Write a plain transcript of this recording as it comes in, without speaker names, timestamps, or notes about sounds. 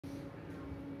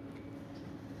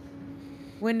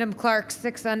Wyndham Clark,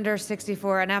 6 under,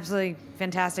 64. An absolutely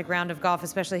fantastic round of golf,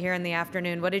 especially here in the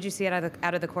afternoon. What did you see out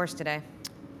of the course today?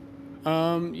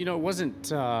 You know, it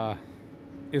wasn't.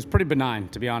 It was pretty benign,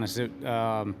 to be honest.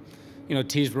 You know,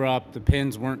 tees were up, the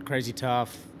pins weren't crazy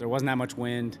tough. There wasn't that much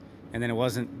wind, and then it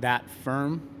wasn't that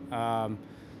firm.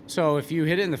 So if you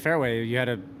hit it in the fairway, you had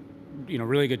a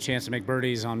really good chance to make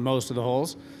birdies on most of the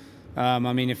holes. I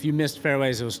mean, if you missed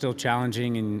fairways, it was still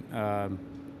challenging, and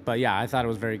but yeah, I thought it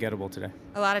was very gettable today.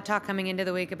 A lot of talk coming into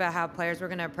the week about how players were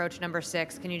going to approach number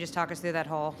 6. Can you just talk us through that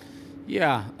hole?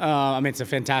 Yeah, I mean, it's a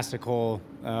fantastic hole.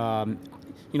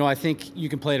 You know, I think you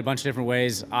can play it a bunch of different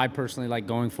ways. I personally like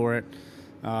going for it.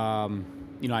 You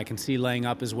know, I can see laying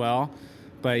up as well.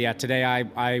 But yeah, today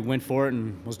I went for it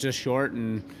and was just short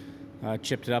and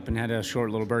chipped it up and had a short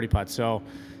little birdie putt. So,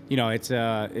 you know, it's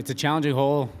a challenging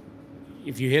hole.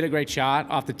 If you hit a great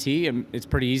shot off the tee, it's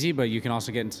pretty easy, but you can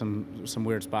also get in some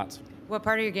weird spots. What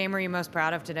part of your game were you most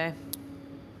proud of today?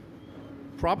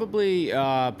 Probably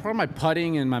my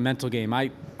putting and my mental game.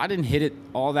 I didn't hit it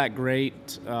all that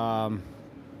great.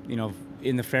 You know,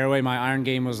 in the fairway, my iron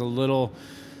game was a little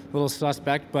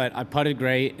suspect, but I putted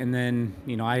great. And then,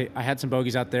 you know, I had some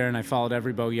bogeys out there, and I followed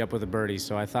every bogey up with a birdie.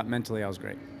 So I thought mentally I was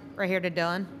great. Right here to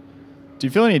Dylan. Do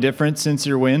you feel any difference since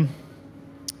your win?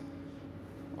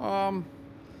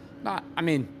 I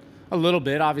mean, a little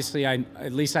bit. Obviously,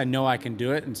 at least I know I can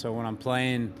do it. And so when I'm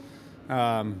playing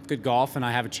good golf and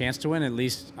I have a chance to win, at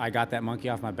least I got that monkey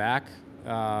off my back.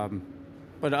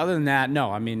 But other than that,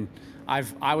 no. I mean,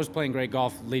 I was playing great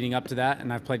golf leading up to that,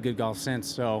 and I've played good golf since.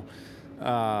 So,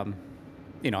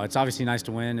 you know, it's obviously nice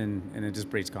to win, and it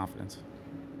just breeds confidence.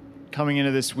 Coming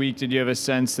into this week, did you have a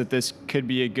sense that this could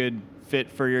be a good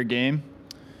fit for your game?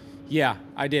 Yeah,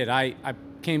 I did. I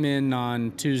came in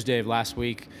on Tuesday of last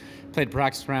week, played a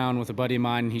practice round with a buddy of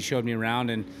mine, and he showed me around,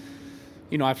 and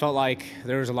you know, I felt like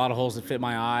there was a lot of holes that fit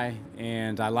my eye,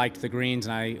 and I liked the greens,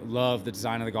 and I love the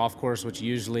design of the golf course, which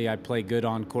usually I play good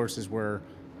on courses where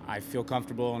I feel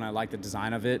comfortable and I like the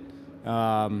design of it.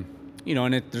 You know,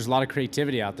 and there's a lot of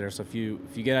creativity out there. So if you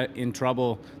get in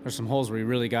trouble, there's some holes where you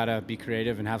really gotta be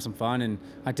creative and have some fun, and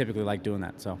I typically like doing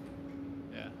that. So,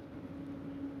 yeah.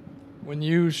 When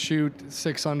you shoot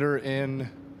 6 under in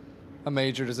a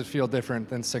major, does it feel different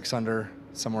than 6 under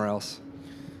somewhere else?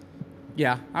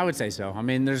 Yeah, I would say so. I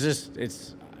mean,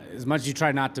 it's as much as you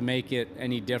try not to make it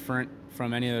any different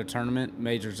from any other tournament,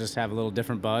 majors just have a little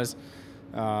different buzz.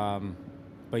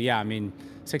 But yeah, I mean,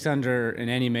 6 under in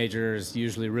any major is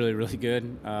usually really, really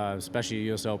good, especially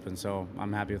US Open. So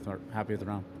I'm happy with the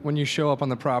round. When you show up on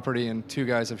the property and 2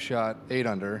 guys have shot 8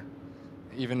 under,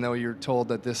 even though you're told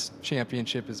that this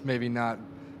championship is maybe not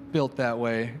built that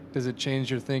way, does it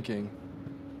change your thinking?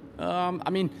 I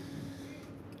mean,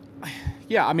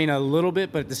 yeah, I mean a little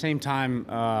bit, but at the same time,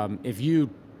 if you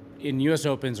in US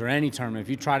Opens or any tournament, if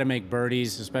you try to make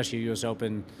birdies, especially US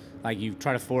Open, like you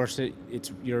try to force it,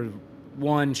 you're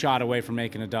one shot away from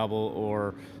making a double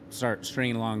or start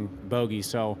stringing along bogey.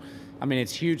 So, I mean,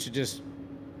 it's huge to just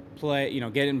play, you know,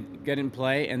 get in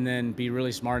play and then be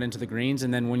really smart into the greens.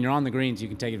 And then when you're on the greens, you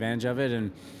can take advantage of it.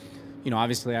 And, you know,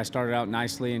 obviously I started out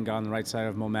nicely and got on the right side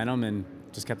of momentum and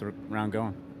just kept the round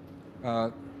going.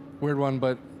 Weird one,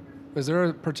 but is there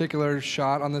a particular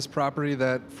shot on this property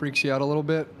that freaks you out a little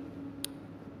bit?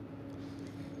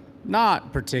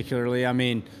 Not particularly. I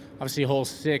mean, obviously hole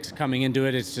 6 coming into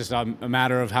it, it's just a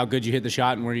matter of how good you hit the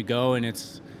shot and where you go, and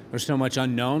there's so much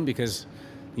unknown because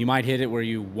you might hit it where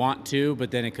you want to, but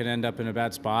then it could end up in a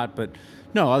bad spot. But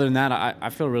no, other than that, I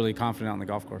feel really confident on the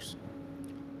golf course.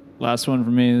 Last one for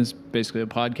me. This is basically a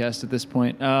podcast at this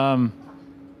point.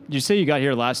 Did you say you got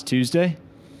here last Tuesday?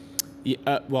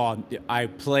 Yeah, well, I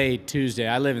played Tuesday.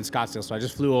 I live in Scottsdale, so I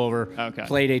just flew over,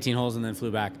 played 18 holes, and then flew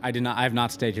back. I have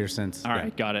not stayed here since. All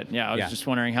right, got it. Yeah, I was just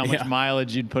wondering how much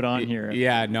mileage you'd put on here.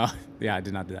 Yeah, no. Yeah, I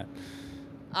did not do that.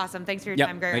 Awesome. Thanks for your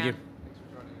time. Great round. Thank you.